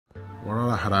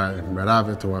Orora harai,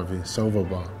 merave tuavi,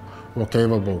 sovaba,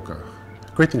 wokeva boka.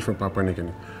 Greetings from Papua New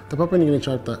Guinea. The Papua New Guinea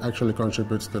chapter actually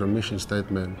contributes to the mission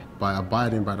statement by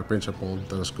abiding by the principle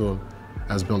that the school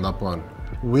has built upon.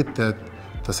 With that,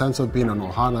 the sense of being an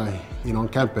ohana on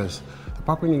campus, the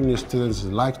Papua New Guinea students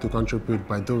like to contribute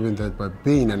by doing that, by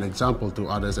being an example to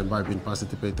others and by being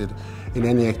participated in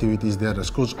any activities that the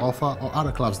schools offer or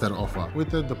other clubs that offer.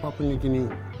 With that, the Papua New Guinea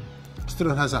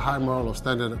student has a high moral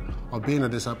standard of being a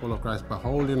disciple of Christ by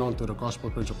holding on to the gospel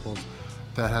principles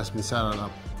that has been set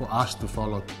up for us to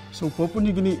follow. So Papua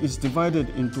New Guinea is divided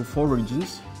into 4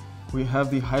 regions. We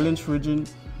have the Highlands region,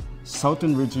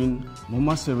 Southern region,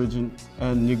 Momase region,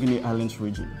 and New Guinea Islands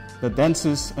region. The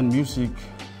dances and music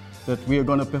that we are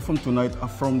going to perform tonight are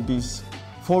from these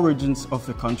 4 regions of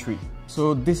the country.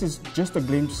 So this is just a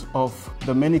glimpse of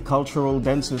the many cultural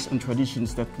dances and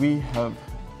traditions that we have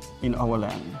in our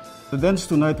land. The dance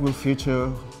tonight will feature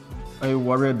a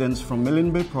warrior dance from Milne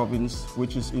Bay province,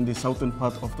 which is in the southern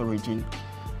part of the region.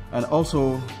 And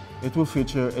also, it will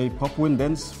feature a Papuan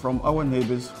dance from our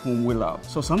neighbors whom we love.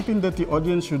 So something that the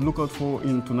audience should look out for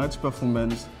in tonight's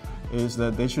performance is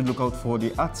that they should look out for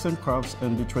the arts and crafts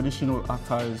and the traditional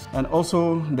attires. And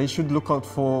also, they should look out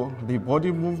for the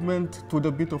body movement to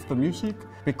the beat of the music,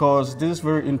 because this is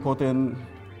very important.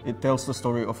 It tells the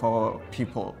story of our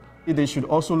people. They should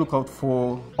also look out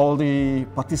for all the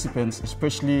participants,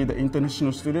 especially the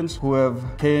international students who have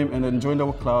came and joined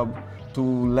our club to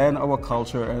learn our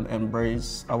culture and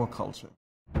embrace our culture.